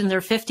age in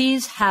their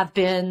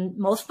 50s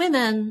most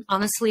women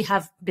honestly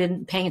have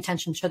been paying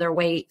attention to their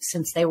weight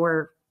since they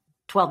were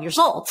 12 years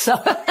old.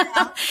 So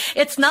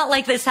it's not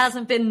like this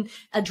hasn't been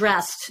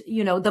addressed.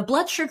 You know, the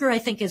blood sugar, I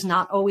think, is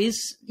not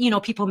always, you know,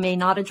 people may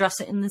not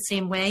address it in the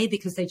same way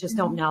because they just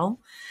don't know.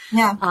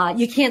 Yeah.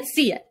 You can't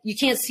see it. You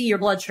can't see your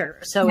blood sugar.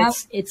 So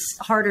it's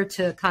harder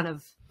to kind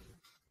of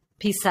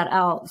piece that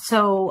out.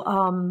 So,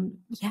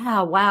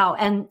 yeah, wow.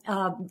 And,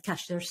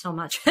 gosh, there's so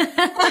much.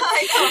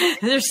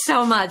 There's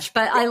so much,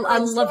 but I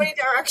love so many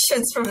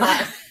directions from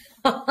that.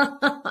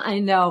 I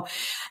know.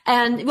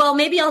 And well,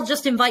 maybe I'll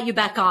just invite you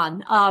back on,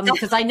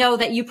 because I know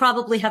that you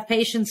probably have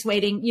patients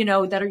waiting, you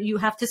know, that you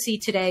have to see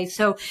today.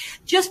 So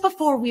just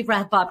before we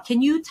wrap up,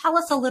 can you tell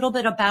us a little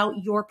bit about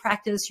your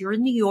practice? You're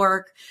in New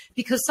York,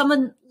 because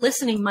someone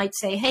listening might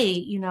say, hey,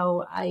 you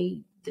know,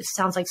 this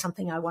sounds like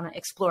something I want to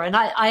explore. And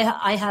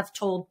I have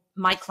told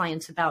my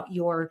clients about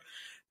your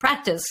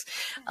practice.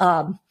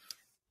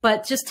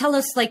 But just tell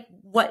us like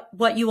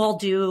what you all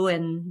do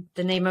and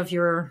the name of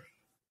your,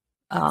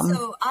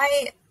 So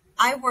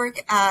I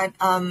work at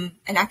an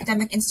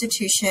academic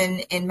institution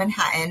in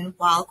Manhattan,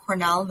 Weill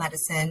Cornell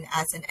Medicine,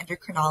 as an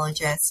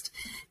endocrinologist,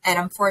 and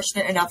I'm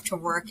fortunate enough to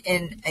work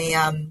in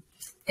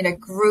a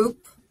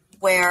group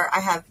where I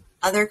have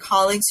other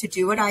colleagues who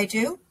do what I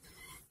do,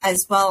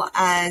 as well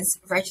as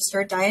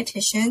registered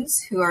dietitians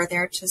who are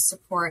there to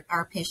support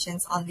our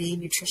patients on the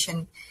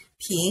nutrition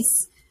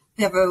piece.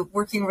 We have a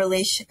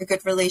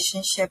good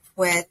relationship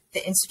with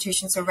the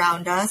institutions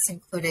around us,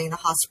 including the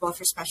Hospital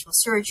for Special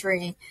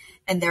Surgery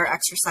and their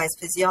exercise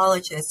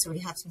physiologists. So we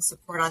have some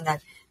support on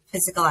that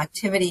physical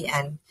activity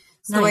end.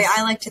 So the way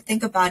I like to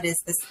think about it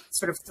is this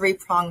sort of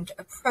three-pronged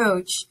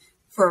approach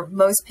for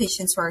most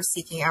patients who are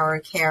seeking our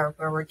care,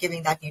 where we're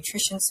giving that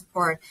nutrition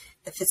support,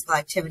 the physical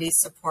activity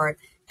support,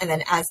 and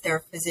then as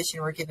their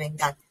physician, we're giving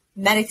that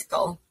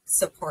medical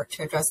support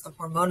to address the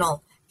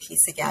hormonal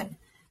piece again.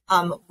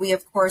 We,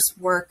 of course,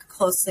 work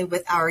closely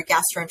with our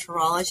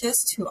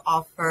gastroenterologists who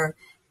offer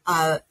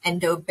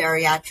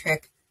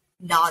endobariatric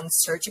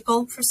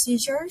non-surgical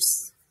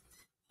procedures.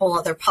 Whole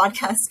other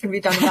podcasts can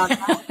be done about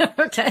that.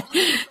 Okay.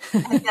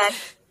 And then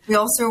we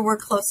also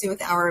work closely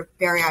with our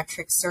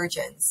bariatric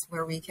surgeons,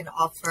 where we can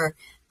offer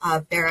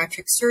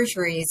bariatric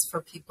surgeries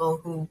for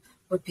people who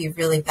would be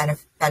really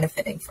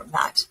benefiting from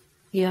that.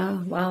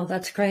 Yeah. Wow.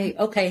 That's great.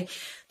 Okay.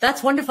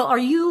 That's wonderful. Are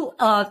you,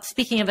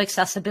 speaking of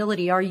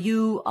accessibility, are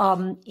you,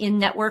 in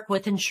network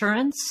with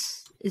insurance?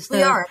 Is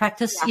the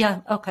practice?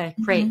 Yeah. Okay.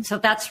 Great. Mm-hmm. So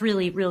that's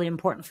really, really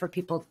important for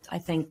people, I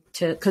think,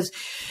 cause,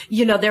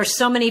 you know, there's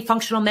so many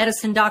functional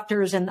medicine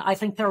doctors and I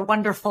think they're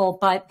wonderful,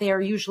 but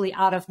they're usually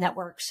out of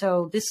network.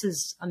 So this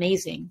is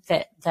amazing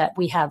that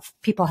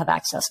people have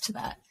access to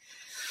that.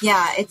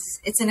 Yeah,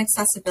 it's an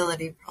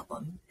accessibility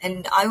problem.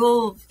 And I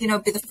will, you know,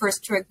 be the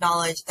first to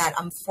acknowledge that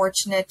I'm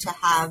fortunate to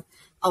have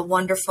a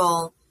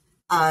wonderful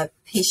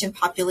patient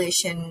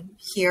population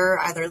here,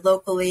 either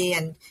locally,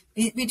 and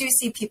we do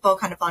see people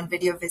kind of on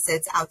video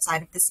visits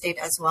outside of the state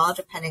as well,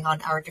 depending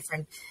on our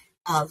different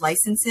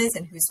licenses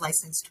and who's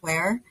licensed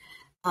where.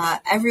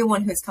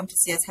 Everyone who's come to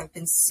see us have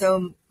been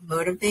so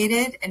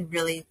motivated and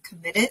really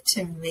committed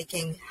to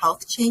making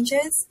health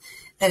changes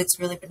that it's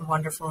really been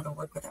wonderful to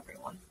work with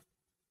everyone.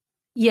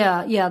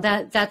 Yeah.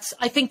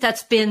 I think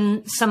that's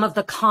been some of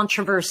the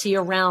controversy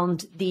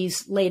around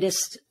these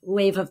latest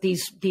wave of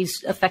these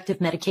effective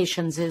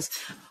medications is,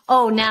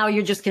 oh, now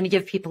you're just going to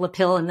give people a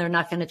pill and they're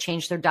not going to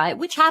change their diet,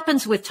 which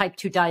happens with type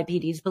 2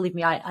 diabetes. Believe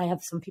me, I have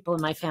some people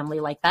in my family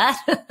like that.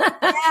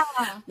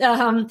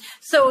 Yeah.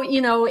 So,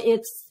 you know,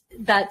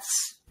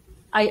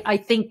 I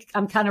think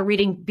I'm kind of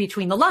reading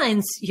between the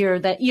lines here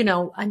that, you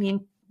know, I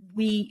mean,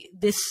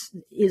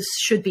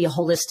 should be a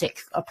holistic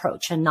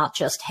approach and not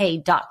just, hey,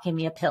 doc, give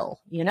me a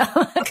pill, you know?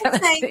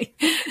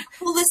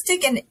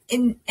 Holistic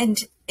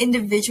and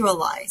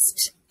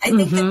individualized. I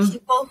think that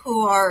people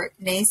who are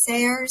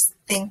naysayers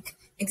think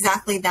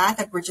exactly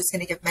that we're just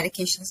going to give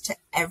medications to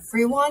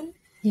everyone.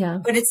 Yeah.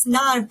 But it's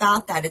not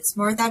about that. It's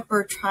more that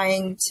we're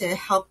trying to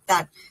help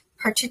that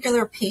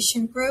particular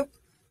patient group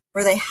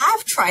where they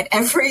have tried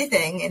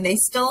everything and they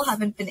still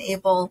haven't been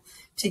able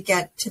to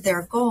get to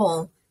their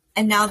goal.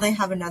 And now they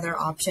have another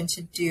option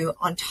to do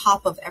on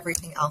top of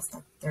everything else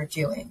that they're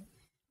doing.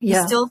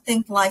 Yeah. We still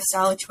think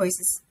lifestyle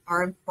choices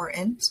are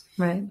important,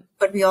 right?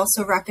 But we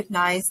also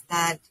recognize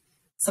that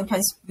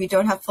sometimes we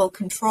don't have full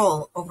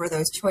control over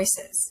those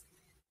choices,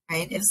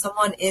 right? If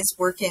someone is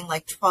working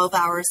like 12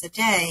 hours a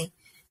day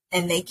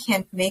and they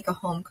can't make a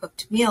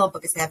home-cooked meal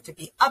because they have to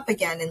be up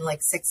again in like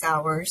 6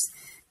 hours,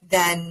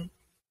 then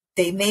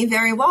they may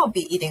very well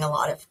be eating a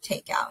lot of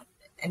takeout.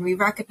 And we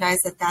recognize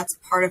that that's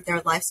part of their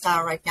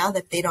lifestyle right now,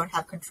 that they don't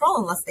have control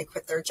unless they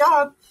quit their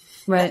job.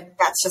 Right.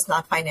 That's just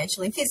not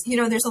financially feasible. You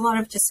know, there's a lot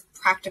of just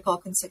practical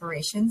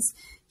considerations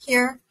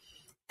here.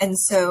 And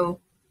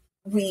so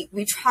we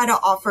try to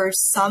offer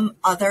some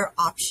other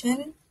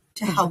option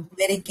to help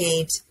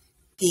mitigate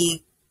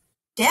the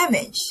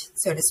damage,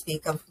 so to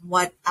speak, of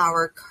what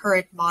our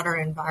current modern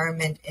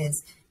environment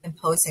is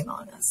imposing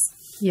on us.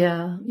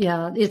 Yeah.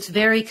 It's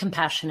very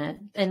compassionate.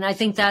 And I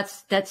think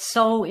that's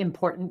so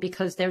important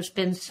because there's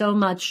been so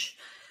much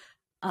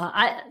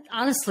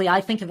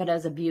I think of it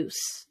as abuse.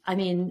 I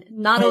mean,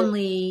 not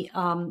only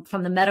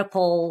from the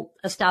medical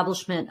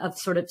establishment of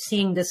sort of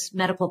seeing this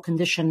medical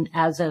condition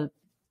as a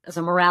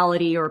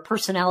morality or a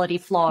personality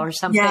flaw or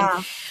something,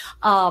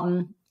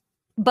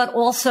 but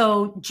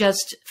also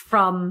just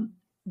from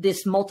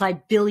this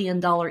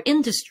multi-billion-dollar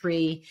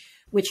industry,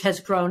 which has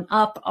grown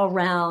up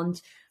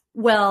around,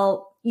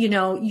 well,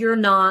 you're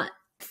not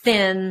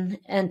thin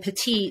and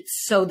petite,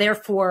 so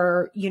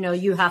therefore,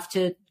 you have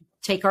to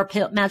take our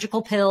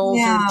magical pills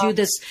or do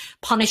this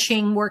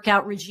punishing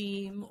workout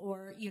regime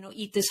or,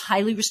 eat this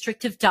highly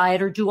restrictive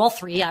diet or do all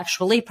three,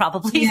 actually,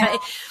 probably. Right?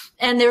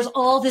 And there's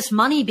all this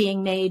money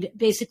being made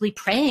basically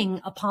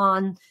preying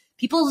upon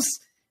people's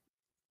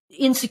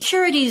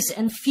insecurities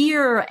and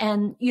fear.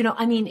 And,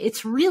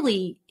 it's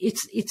really,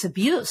 it's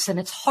abuse and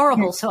it's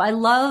horrible. So I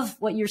love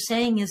what you're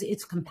saying is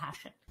it's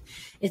compassion.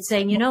 It's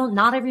saying,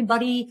 not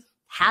everybody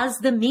has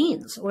the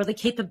means or the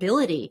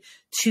capability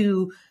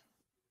to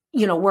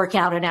work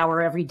out an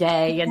hour every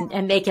day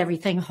and make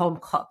everything home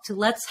cooked.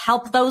 Let's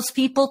help those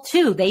people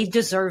too. They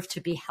deserve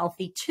to be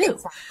healthy too.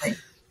 Exactly.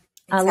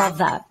 I love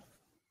that.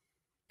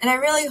 And I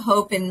really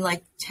hope in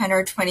like 10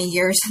 or 20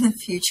 years in the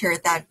future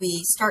that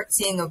we start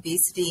seeing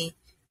obesity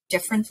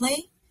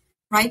differently.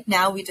 Right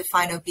now, we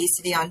define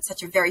obesity on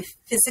such a very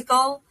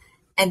physical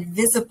and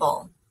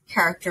visible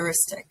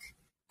characteristic.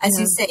 As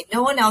you say,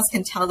 no one else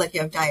can tell that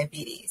you have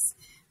diabetes.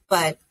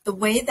 But the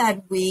way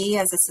that we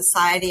as a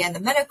society and the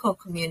medical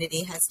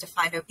community has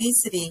defined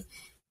obesity,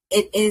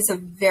 it is a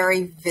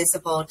very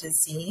visible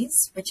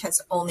disease, which has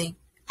only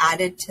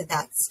added to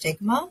that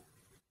stigma.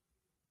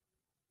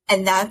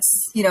 And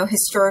that's,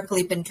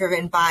 historically been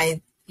driven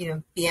by,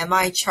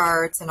 BMI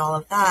charts and all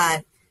of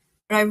that.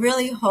 But I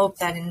really hope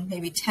that in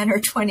maybe 10 or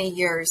 20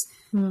 years,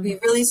 we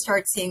really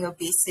start seeing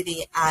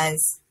obesity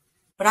as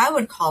what I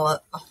would call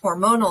a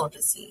hormonal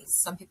disease.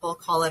 Some people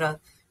call it a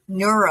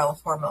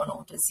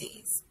neuro-hormonal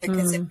disease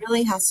because it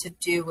really has to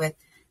do with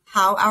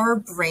how our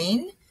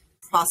brain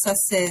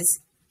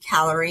processes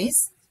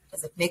calories.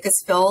 Does it make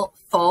us feel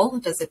full?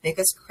 Does it make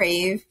us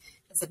crave?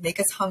 Does it make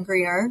us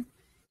hungrier?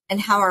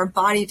 And how our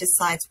body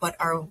decides what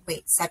our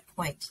weight set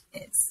point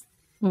is.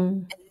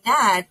 And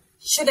that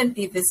shouldn't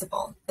be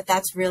visible, but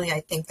that's really, I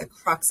think, the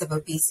crux of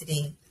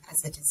obesity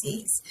as a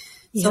disease.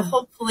 So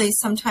hopefully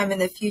sometime in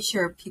the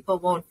future, people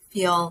won't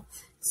feel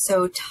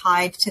so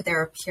tied to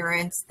their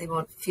appearance. They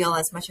won't feel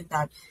as much of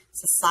that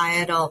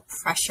societal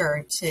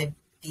pressure to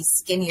be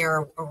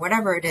skinnier or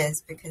whatever it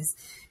is, because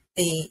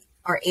they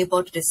are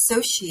able to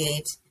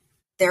dissociate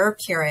their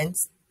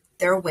appearance,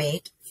 their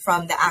weight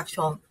from the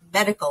actual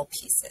medical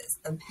pieces,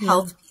 the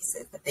health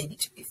pieces that they need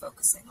to be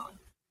focusing on.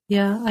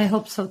 Yeah, I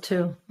hope so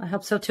too.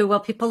 Well,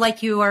 people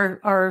like you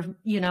are,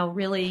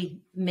 really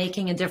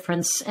making a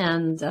difference.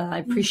 And I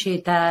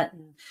appreciate that.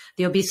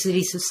 The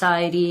Obesity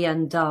Society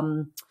and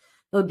the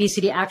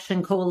Obesity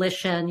Action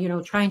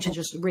Coalition, trying to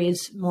just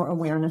raise more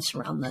awareness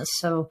around this.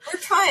 So we're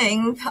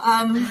trying,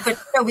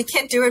 but we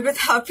can't do it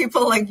without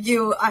people like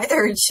you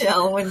either,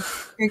 Jill, when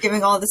you're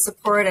giving all the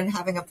support and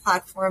having a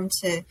platform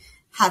to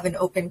have an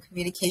open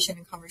communication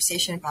and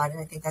conversation about it.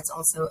 I think that's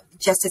also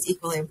just as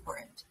equally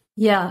important.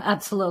 Yeah,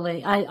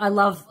 absolutely. I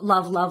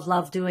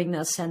love doing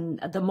this. And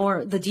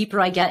the deeper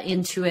I get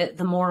into it,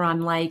 the more I'm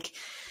like,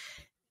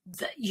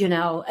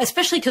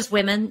 especially because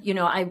women,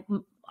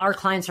 our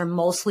clients are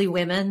mostly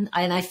women.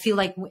 And I feel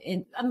like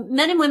men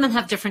and women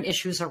have different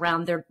issues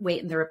around their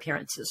weight and their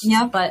appearances.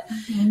 Yeah. But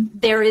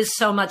there is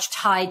so much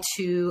tied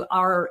to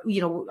our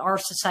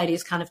society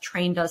has kind of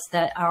trained us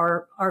that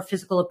our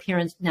physical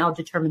appearance now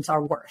determines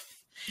our worth.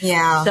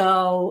 Yeah.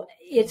 So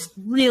it's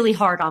really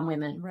hard on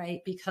women, right?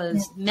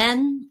 Because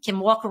men can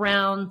walk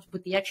around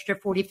with the extra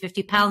 40,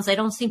 50 pounds. They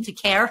don't seem to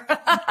care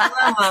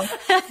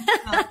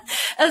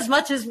as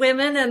much as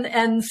women.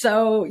 And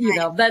so,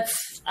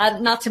 that's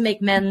not to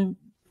make men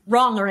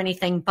wrong or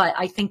anything, but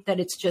I think that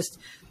it's just,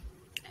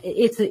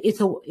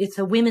 it's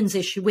a women's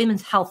issue,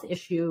 women's health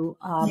issue.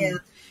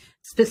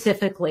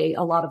 Specifically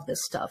a lot of this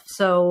stuff.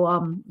 So,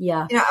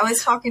 I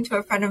was talking to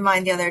a friend of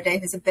mine the other day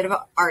who's a bit of an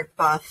art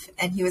buff,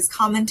 and he was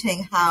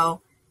commenting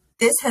how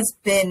this has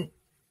been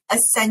a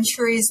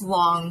centuries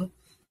long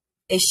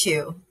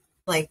issue,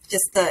 like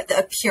just the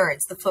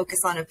appearance, the focus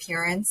on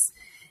appearance.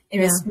 It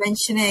was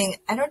mentioning,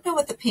 I don't know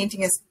what the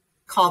painting is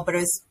called, but it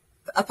was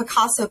a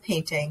Picasso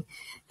painting,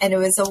 and it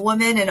was a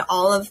woman in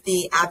all of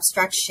the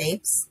abstract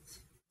shapes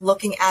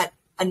looking at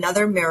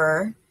another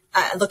mirror,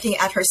 looking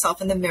at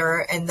herself in the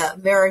mirror, and the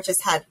mirror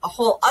just had a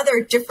whole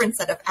other different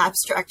set of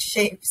abstract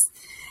shapes.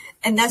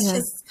 And that's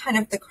just kind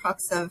of the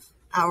crux of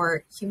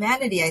our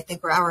humanity, I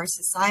think, or our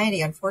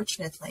society,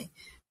 unfortunately.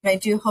 But I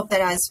do hope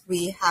that as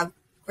we have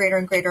greater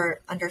and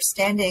greater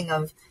understanding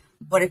of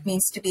what it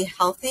means to be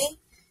healthy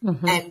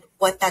and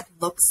what that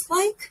looks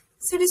like,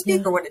 so to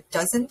speak, or what it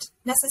doesn't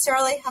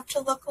necessarily have to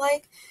look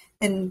like,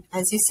 then,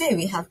 as you say,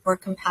 we have more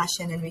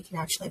compassion and we can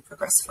actually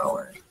progress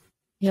forward.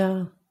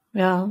 Yeah.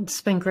 Yeah,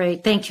 it's been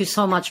great. Thank you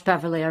so much,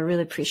 Beverly. I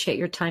really appreciate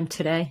your time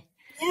today.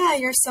 Yeah,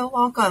 you're so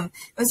welcome.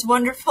 It was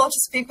wonderful to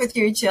speak with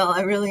you, Jill.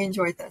 I really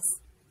enjoyed this.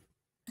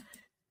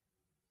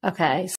 Okay.